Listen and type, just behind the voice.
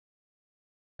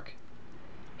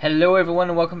Hello everyone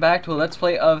and welcome back to a Let's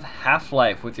Play of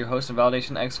Half-Life with your host of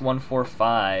Validation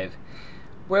X145.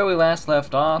 Where we last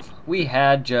left off, we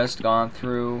had just gone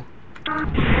through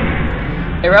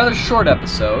a rather short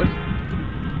episode,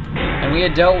 and we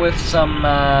had dealt with some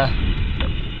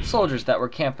soldiers that were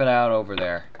camping out over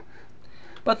there.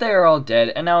 But they are all dead,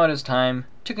 and now it is time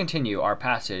to continue our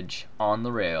passage on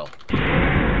the rail.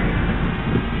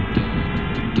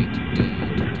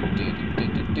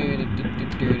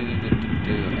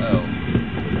 Oh.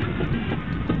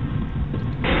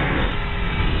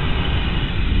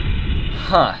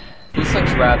 Huh. This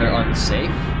looks rather unsafe,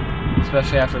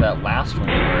 especially after that last one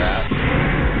we were at.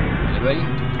 Anybody?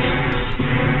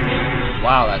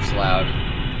 Wow, that's loud.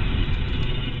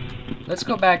 Let's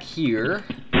go back here.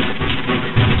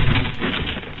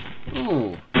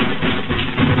 Ooh.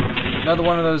 Another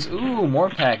one of those, ooh, more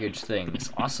package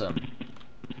things. Awesome.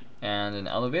 And an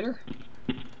elevator?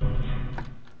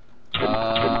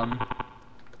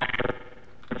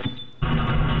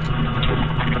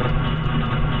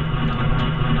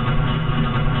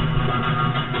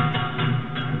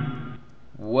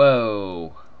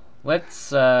 Whoa.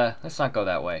 Let's not go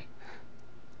that way.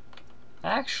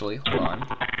 Actually, hold on.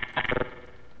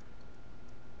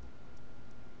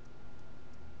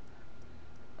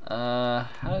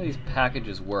 How do these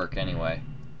packages work anyway?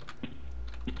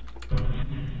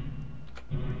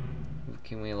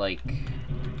 Can we, like...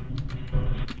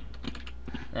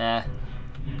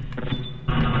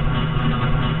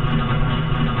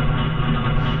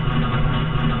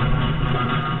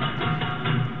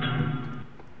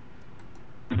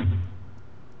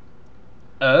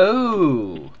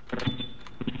 Oh!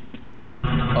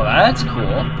 Oh, that's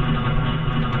cool.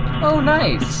 Oh,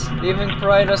 nice! They even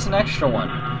provided us an extra one.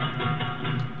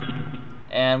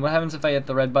 And what happens if I hit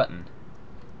the red button?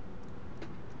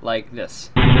 Like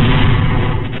this.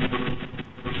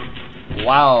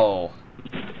 Wow.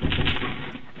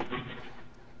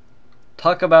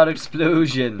 Talk about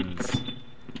explosions.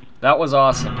 That was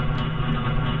awesome.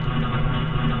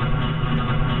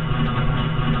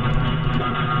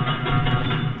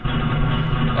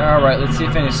 Alright, let's see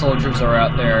if any soldiers are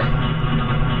out there.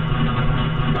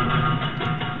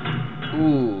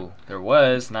 Ooh, there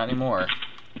was, not anymore.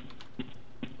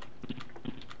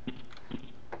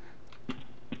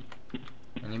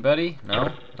 Anybody? No?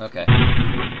 Okay.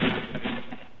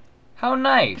 How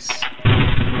nice!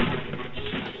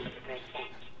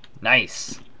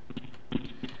 Nice!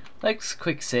 Let's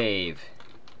quick save.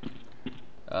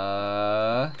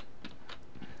 Well,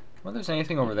 there's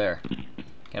anything over there.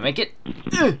 Can I make it?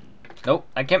 Nope,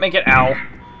 I can't make it. Ow!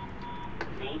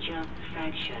 Major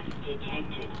fracture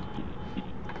detected.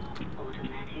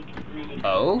 Automatic medical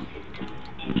Oh?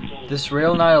 systems engaged. This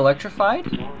rail not electrified?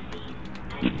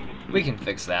 We can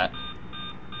fix that.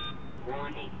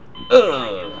 Warning.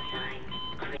 Ugh!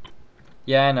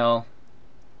 Yeah, I know.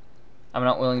 I'm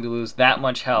not willing to lose that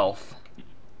much health.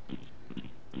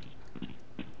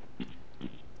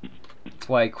 That's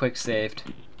why I quick saved.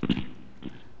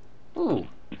 Ooh.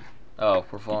 Oh,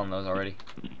 we're full on those already.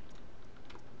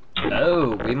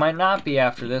 Oh, we might not be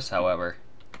after this, however.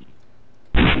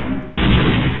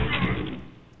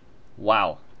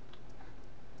 Wow.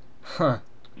 Huh.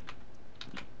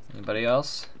 Anybody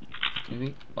else?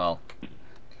 Maybe? Well.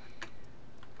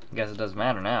 I guess it doesn't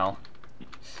matter now.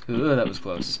 Ooh, that was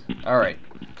close. Alright.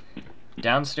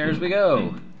 Downstairs we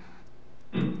go.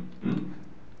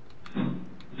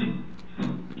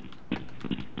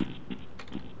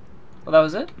 Well, that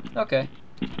was it? Okay.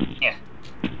 Yeah.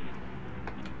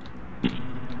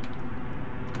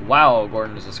 Wow,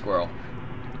 Gordon is a squirrel.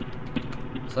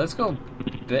 So let's go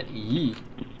yee.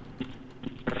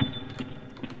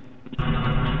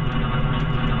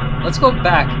 Let's go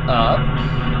back up.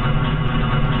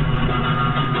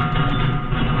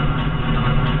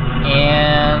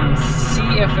 And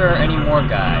see if there are any more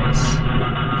guys.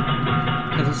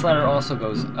 Because this ladder also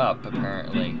goes up,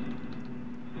 apparently.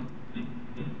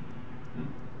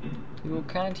 You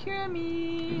can't hear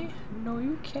me. No,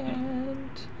 you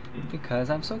can't. Because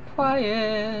I'm so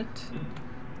quiet.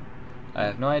 I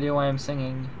have no idea why I'm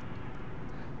singing.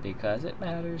 Because it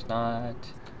matters not.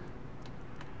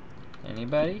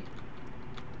 Anybody?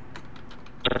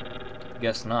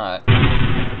 Guess not.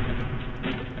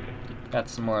 Got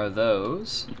some more of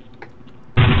those.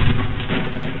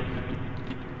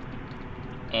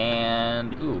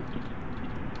 And, ooh.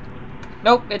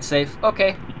 Nope, it's safe.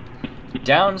 Okay.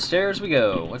 Downstairs we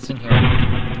go. What's in here?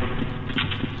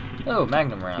 Oh,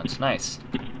 magnum rounds. Nice.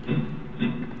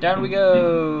 Down we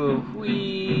go.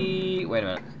 Whee. Wait a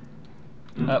minute.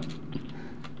 Up.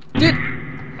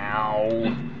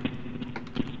 Ow.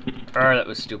 Oh, that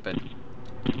was stupid.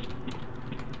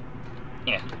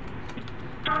 Yeah.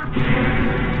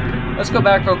 Let's go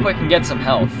back real quick and get some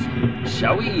health,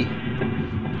 shall we?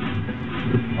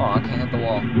 Oh, I can't hit the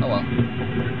wall. Oh well.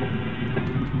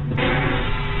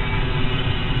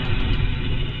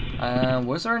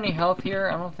 Was there any health here?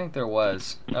 I don't think there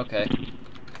was. Okay.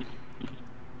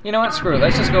 You know what? Screw it.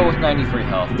 Let's just go with 93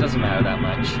 health. Doesn't matter that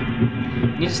much.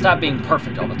 Need to stop being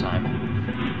perfect all the time.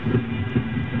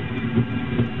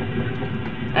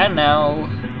 And now...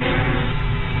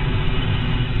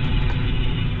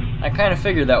 I kind of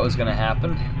figured that was going to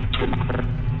happen.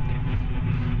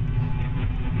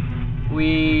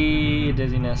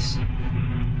 Dizziness.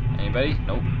 Anybody?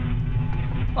 Nope.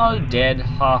 All dead.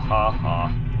 Ha ha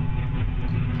ha.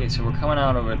 Okay, so we're coming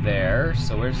out over there.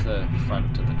 So where's the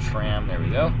front of the tram? There we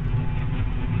go.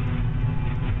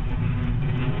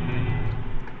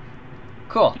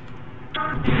 Cool.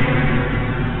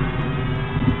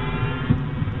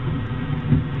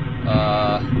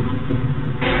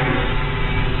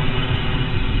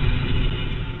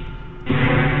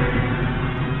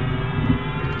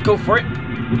 Go for it.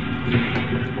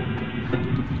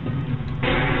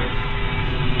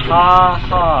 Ha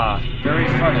ha. Very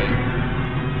funny.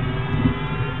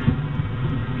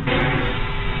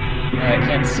 I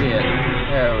can't see it.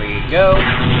 There we go.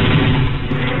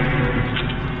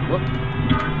 Whoop.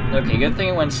 Okay, good thing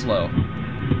it went slow.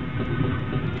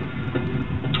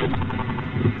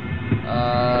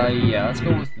 Yeah, let's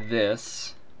go with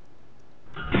this.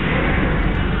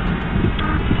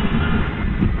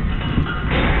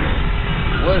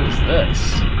 What is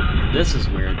this? This is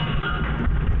weird.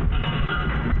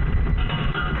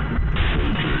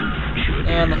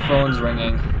 And the phone's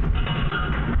ringing.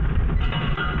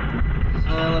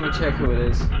 Let me check who it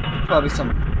is. Probably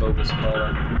some bogus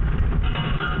caller.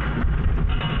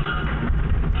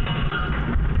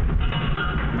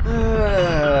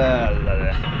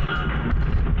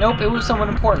 Nope, it was someone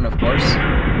important, of course.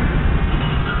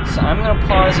 So I'm gonna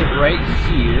pause it right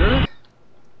here.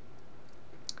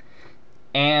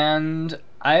 And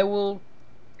I will...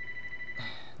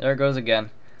 There it goes again.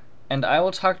 And I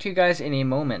will talk to you guys in a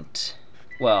moment.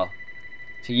 Well,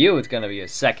 to you it's gonna be a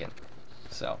second.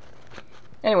 So,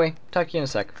 anyway, talk to you in a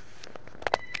sec.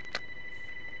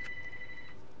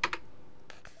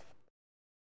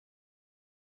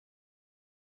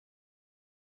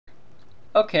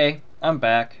 Okay, I'm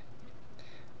back.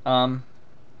 Yeah,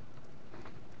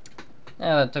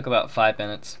 that took about 5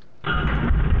 minutes.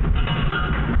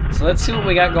 So let's see what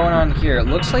we got going on here. It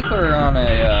looks like we're on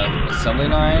a assembly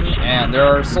line, and there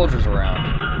are soldiers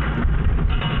around.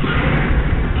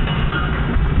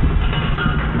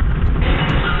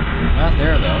 Not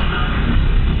there, though.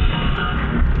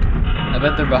 I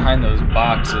bet they're behind those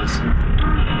boxes.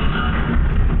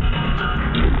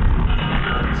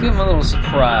 Let's give them a little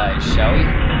surprise, shall we?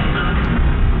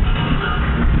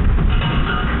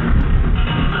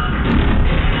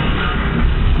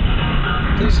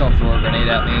 Please don't throw a grenade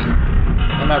at me.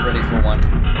 I'm not ready for one.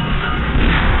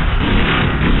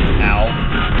 Ow.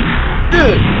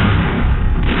 Ugh.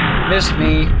 Missed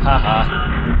me. Haha.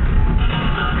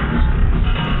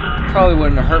 Probably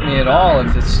wouldn't have hurt me at all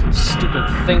if this stupid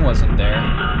thing wasn't there.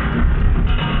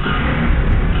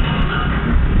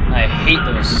 I hate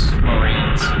those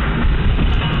Marines.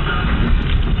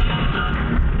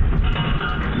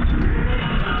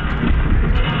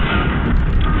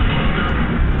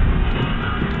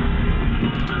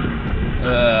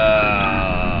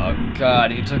 Oh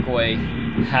God, he took away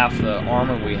half the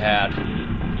armor we had.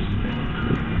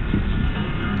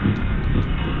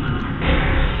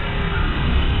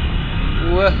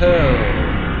 Woohoo!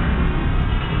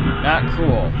 Not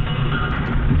cool.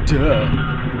 Duh.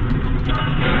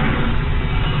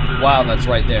 Wow, that's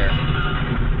right there.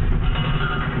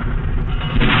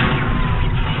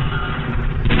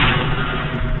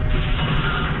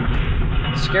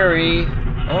 Scary.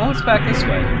 Oh, it's back this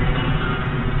way.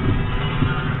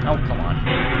 Oh, come on.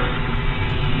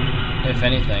 If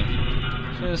anything.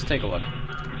 So just take a look.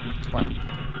 Come on.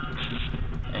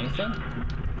 Anything?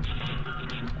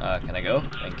 Can I go?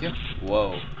 Thank you.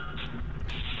 Whoa.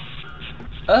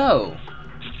 Oh!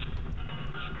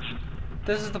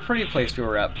 This is the pretty place we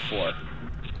were at before.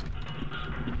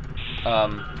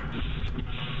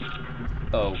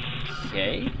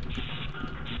 Okay.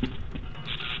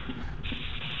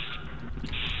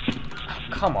 Oh,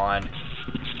 come on.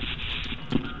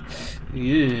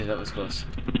 Yeah, that was close.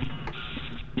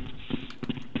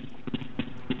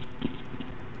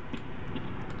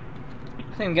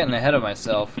 I think I'm getting ahead of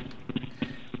myself.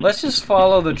 Let's just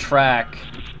follow the track.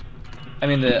 I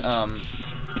mean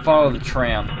follow the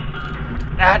tram.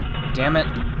 Ah, damn it.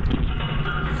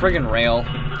 Friggin' rail.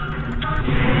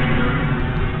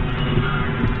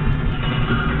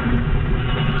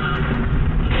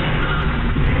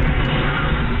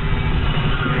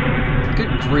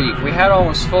 Good grief, we had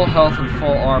almost full health and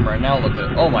full armor, and now look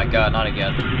at it. Oh my god, not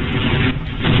again.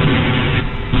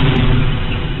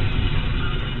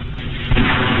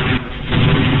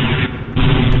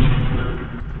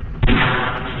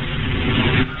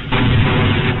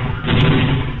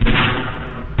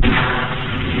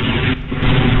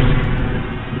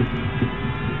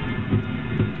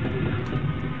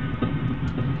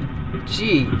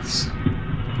 Jeez.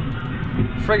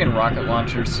 Friggin' rocket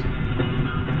launchers.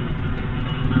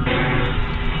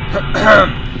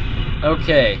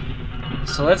 Okay,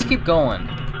 so let's keep going.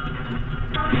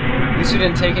 At least we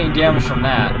didn't take any damage from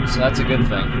that, so that's a good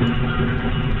thing.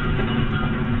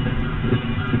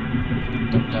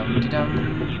 Dum dum de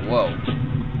dum. Whoa.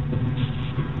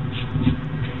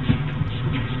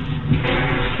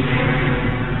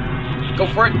 Go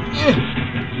for it!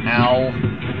 Ow.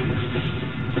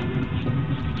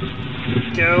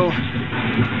 Go.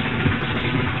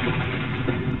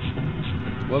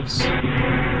 Whoops.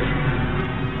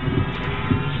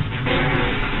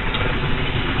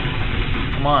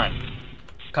 Come on.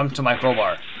 Come to my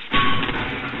crowbar.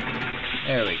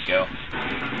 There we go.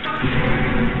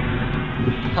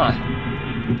 Huh.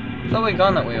 Thought we'd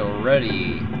gone that way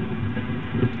already.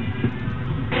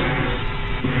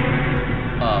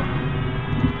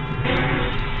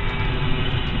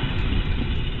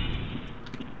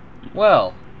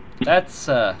 Well, that's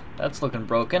looking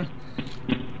broken.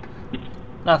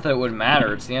 Not that it would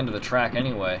matter, it's the end of the track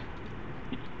anyway.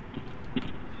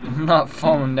 I'm not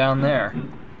falling down there.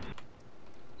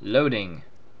 Loading.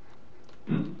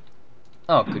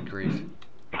 Oh, good grief.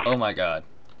 Oh my god.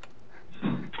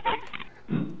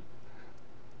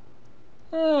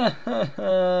 I'm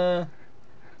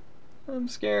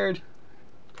scared.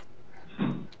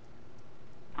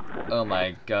 Oh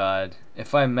my god.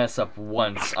 If I mess up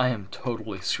once, I am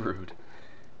totally screwed.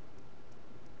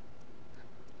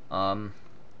 Let's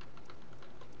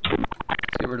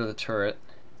get rid of the turret.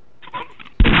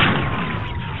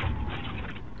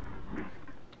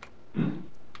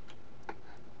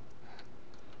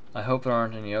 I hope there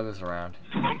aren't any others around.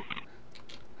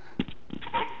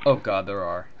 Oh god, there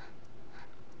are.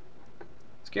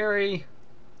 Scary!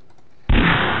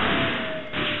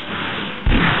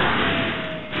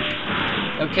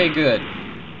 Okay, good.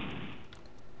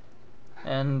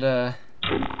 And,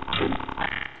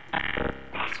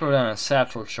 throw down a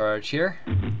satchel charge here.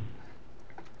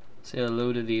 Say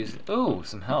hello to these. Ooh,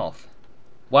 some health.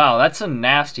 Wow, that's a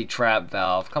nasty trap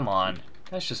valve. Come on.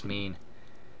 That's just mean.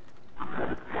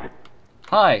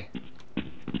 Hi.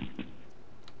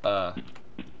 Or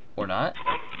not.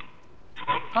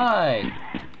 Hi.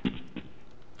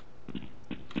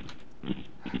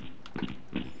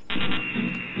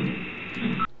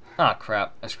 Ah,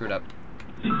 crap. I screwed up.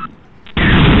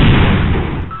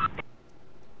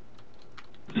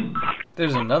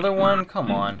 There's another one?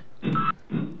 Come on.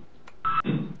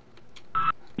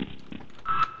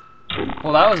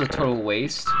 Well, that was a total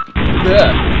waste.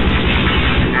 Ugh.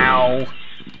 Ow.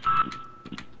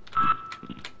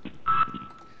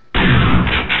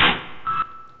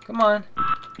 Come on.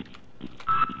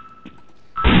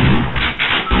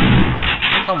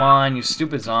 Come on, you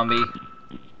stupid zombie.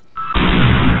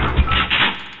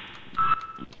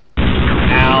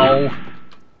 Ow.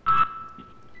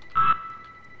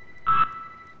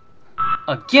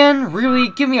 Again? Really?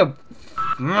 Give me a...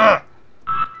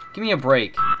 Give me a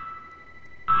break.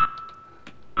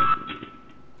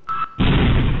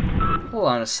 Hold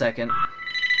on a second.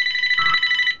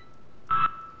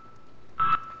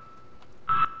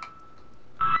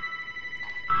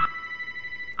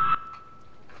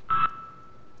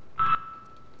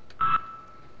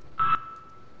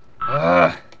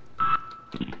 Ugh.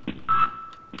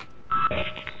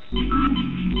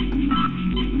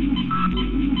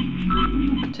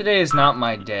 Today is not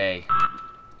my day.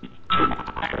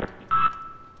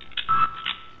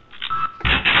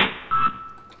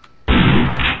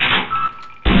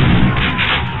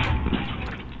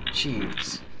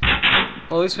 Jeez.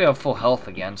 Well, at least we have full health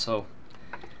again, so...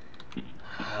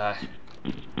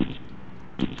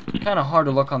 kind of hard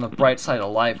to look on the bright side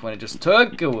of life when it just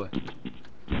took away.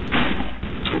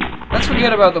 Let's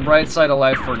forget about the bright side of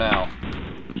life for now.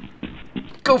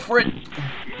 Go for it!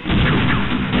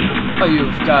 Oh,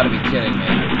 you've got to be kidding me.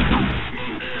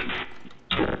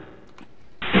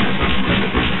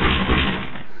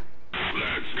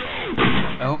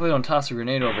 I hope they don't toss a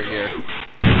grenade over here.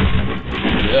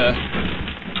 Yeah.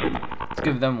 Let's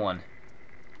give them one.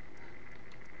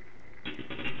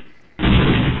 I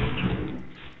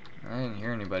didn't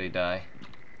hear anybody die.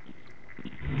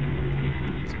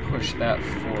 push that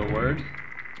forward.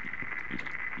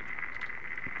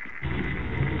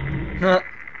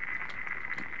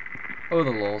 Oh,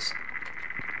 the lulz.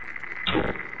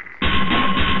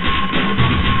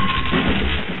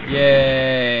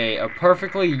 Yay! A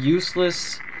perfectly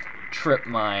useless trip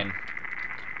mine.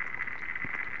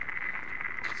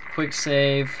 Quick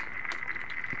save.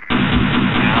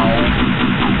 Ow.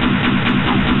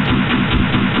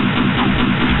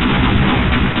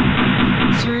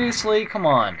 Seriously? Come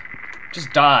on.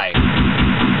 Just die.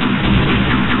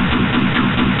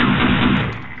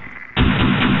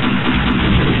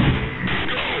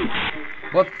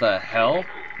 What the hell?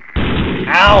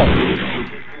 Ow!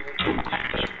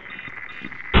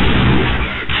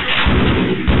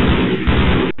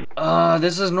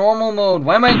 This is normal mode.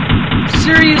 Why am I...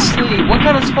 Seriously? What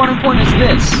kind of spawning point is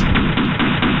this?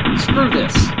 Screw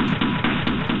this.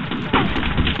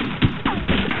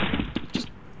 Just...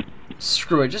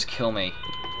 Screw it, just kill me.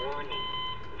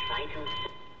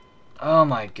 Oh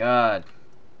my god.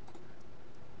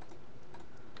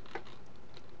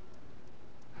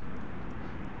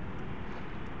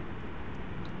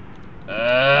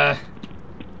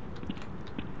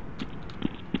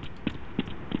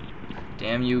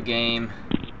 Damn you, game.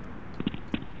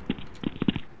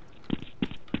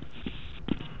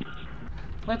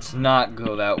 Let's not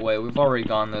go that way. We've already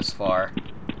gone this far.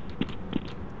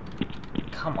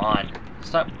 Come on.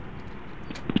 Stop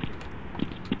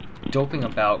doping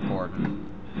about,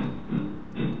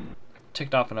 Gordon.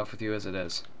 Ticked off enough with you as it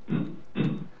is.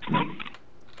 And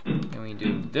we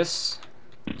do this.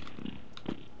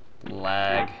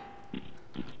 Lag.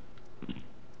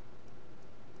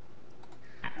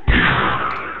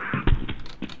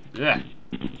 Yeah.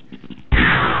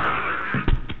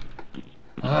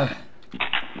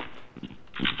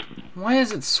 Why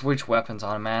does it switch weapons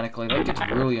automatically? That gets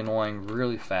really annoying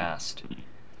really fast.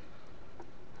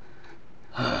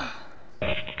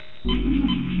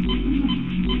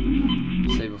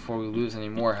 Save before we lose any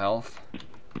more health.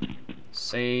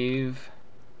 Save.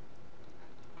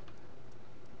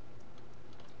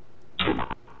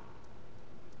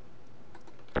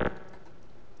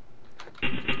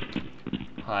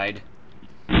 Hide.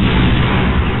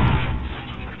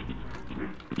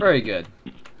 Very good.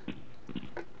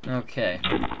 Okay.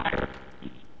 Let's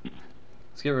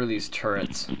get rid of these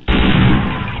turrets.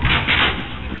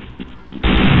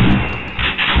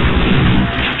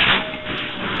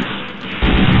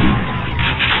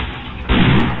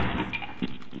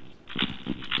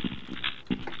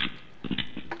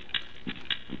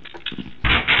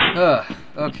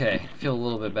 Okay. Feel a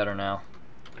little bit better now.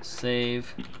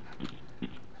 Save.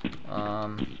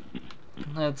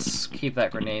 Let's keep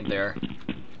that grenade there.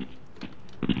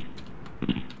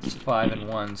 It's 5 and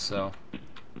 1, so...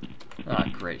 Ah,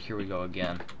 great. Here we go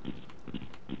again.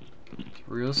 It's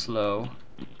real slow.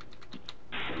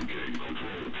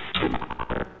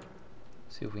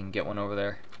 See if we can get one over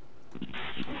there.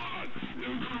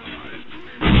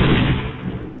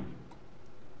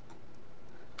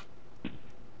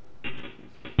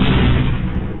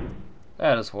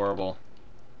 That is horrible.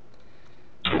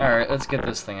 Alright, let's get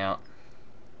this thing out.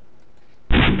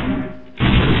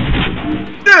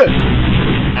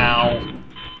 Ow.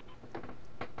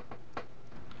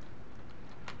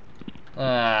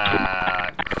 Ah,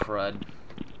 crud.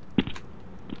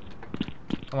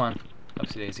 Come on,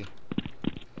 upsy daisy.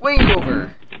 Way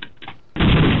over!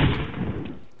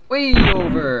 Way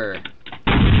over!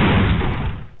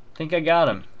 Think I got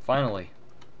him, finally.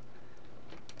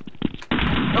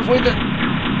 Avoid the...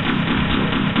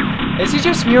 Is it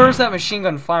just me or is that machine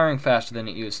gun firing faster than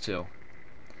it used to?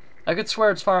 I could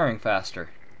swear it's firing faster.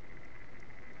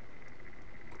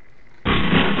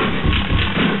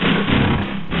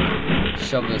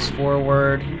 Shove this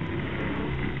forward.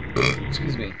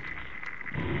 Excuse me.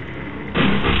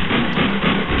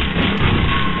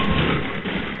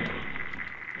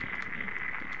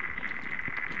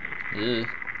 Ugh.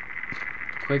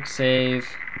 Quick save.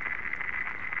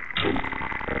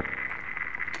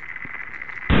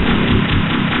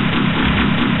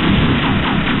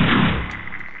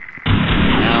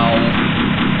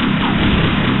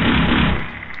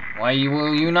 Why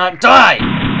will you not die?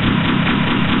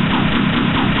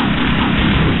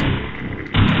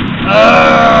 Oh,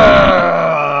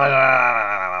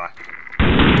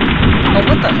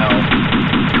 what the hell?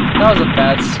 That was a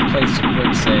bad place to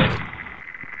quick save.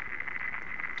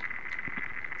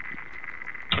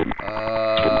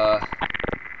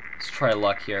 Let's try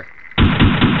luck here. Ow.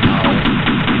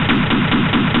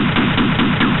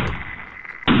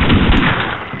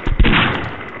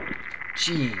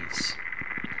 Jeez.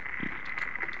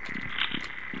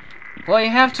 Well, you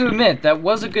have to admit, that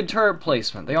was a good turret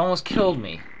placement. They almost killed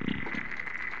me.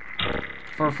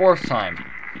 For a fourth time.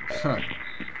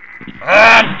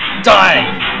 Ah!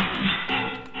 Die!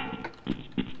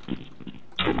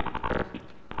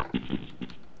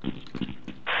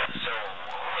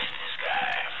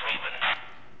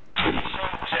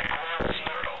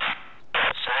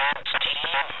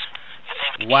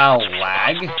 Wow,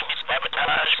 lag?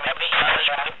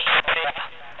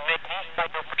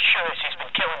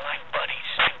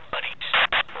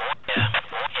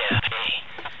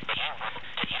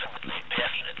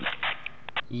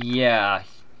 Yeah,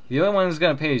 the only one who's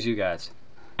gonna pay is you guys.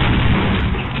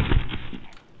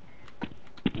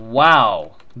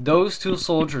 Wow, those two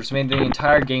soldiers made the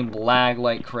entire game lag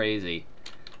like crazy.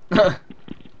 Gotta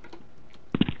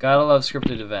love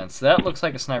scripted events. That looks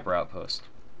like a sniper outpost.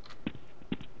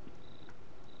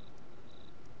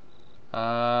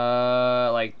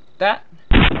 Like that?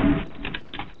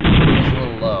 It's a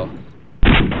little low. A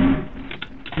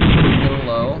little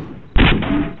low.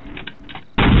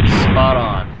 Spot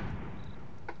on.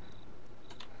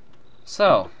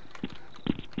 So,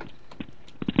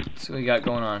 let's see what we got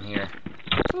going on here.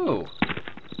 Ooh.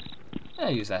 Yeah,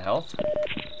 use that health.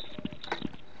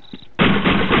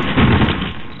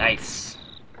 Nice.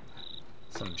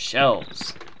 Some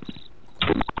shells.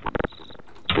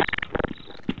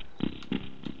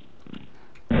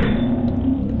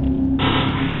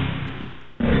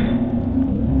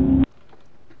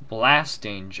 Blast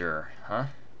danger, huh?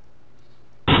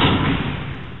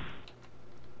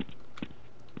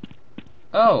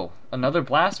 Oh, another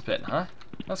blast pit, huh?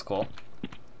 That's cool.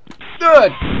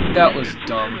 Good! That was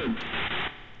dumb.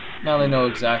 Now they know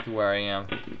exactly where I am.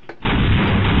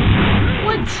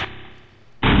 What?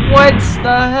 What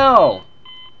the hell?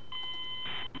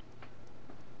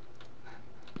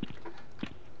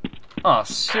 Oh,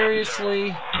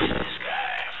 seriously?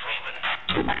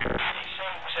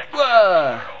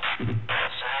 Whoa!